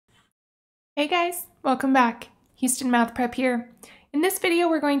Hey guys, welcome back. Houston Math Prep here. In this video,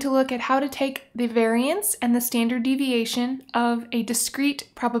 we're going to look at how to take the variance and the standard deviation of a discrete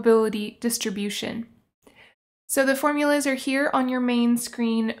probability distribution. So the formulas are here on your main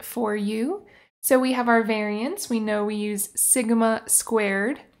screen for you. So we have our variance. We know we use sigma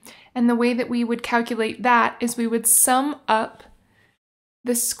squared. And the way that we would calculate that is we would sum up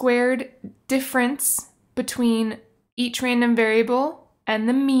the squared difference between each random variable and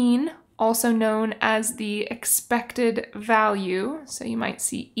the mean, also known as the expected value. So you might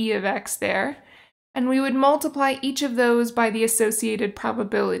see E of x there. And we would multiply each of those by the associated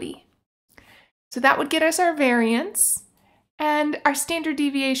probability. So that would get us our variance. And our standard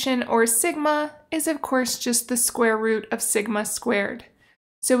deviation, or sigma, is of course just the square root of sigma squared.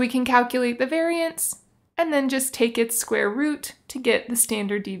 So we can calculate the variance and then just take its square root to get the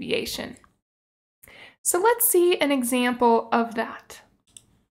standard deviation. So let's see an example of that.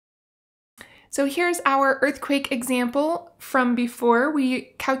 So here's our earthquake example from before.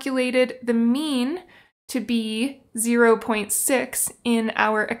 We calculated the mean to be 0.6 in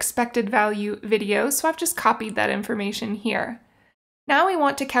our expected value video, so I've just copied that information here. Now we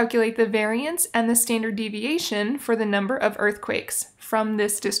want to calculate the variance and the standard deviation for the number of earthquakes from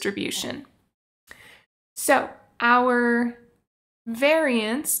this distribution. So our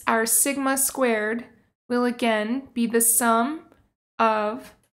variance, our sigma squared, will again be the sum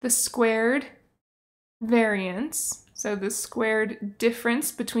of the squared variance, so the squared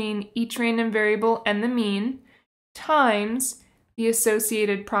difference between each random variable and the mean, times the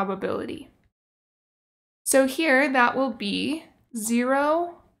associated probability. So here that will be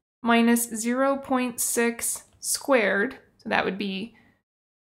 0 minus 0.6 squared, so that would be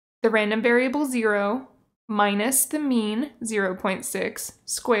the random variable 0 minus the mean 0.6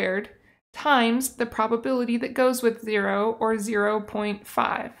 squared times the probability that goes with 0, or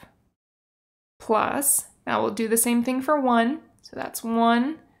 0.5. Plus, now we'll do the same thing for 1, so that's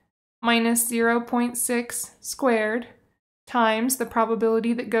 1 minus 0.6 squared times the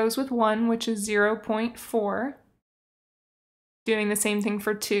probability that goes with 1, which is 0.4. Doing the same thing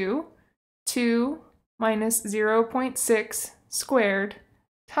for 2, 2 minus 0.6 squared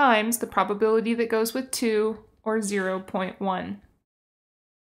times the probability that goes with 2, or 0.1.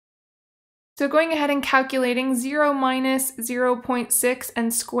 So going ahead and calculating 0 minus 0.6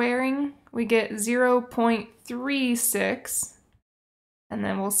 and squaring, we get 0.36, and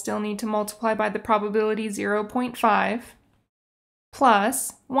then we'll still need to multiply by the probability 0.5,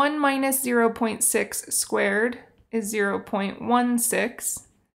 plus 1 minus 0.6 squared is 0.16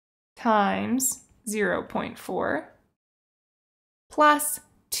 times 0.4, plus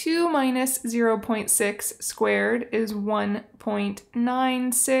 2 minus 0.6 squared is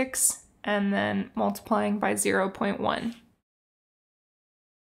 1.96, and then multiplying by 0.1.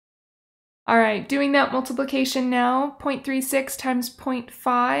 All right, doing that multiplication now, 0.36 times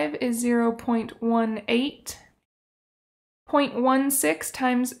 0.5 is 0.18. 0.16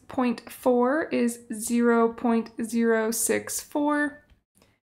 times 0.4 is 0.064.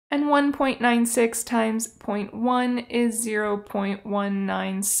 And 1.96 times 0.1 is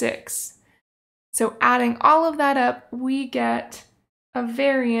 0.196. So adding all of that up, we get a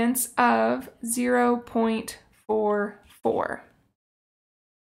variance of 0.44.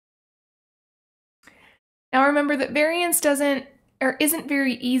 Now remember that variance isn't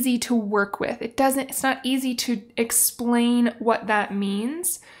very easy to work with. It's not easy to explain what that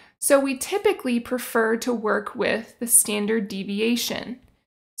means. So we typically prefer to work with the standard deviation.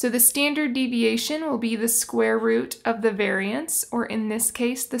 So the standard deviation will be the square root of the variance, or in this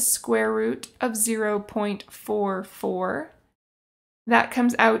case, the square root of 0.44. That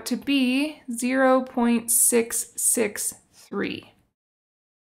comes out to be 0.663.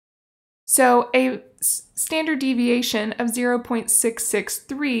 So a standard deviation of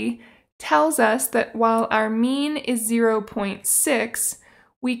 0.663 tells us that while our mean is 0.6,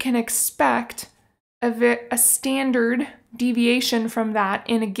 we can expect a standard deviation from that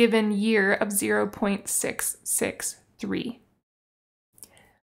in a given year of 0.663.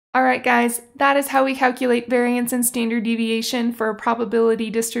 All right, guys, that is how we calculate variance and standard deviation for a probability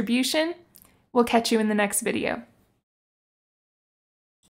distribution. We'll catch you in the next video.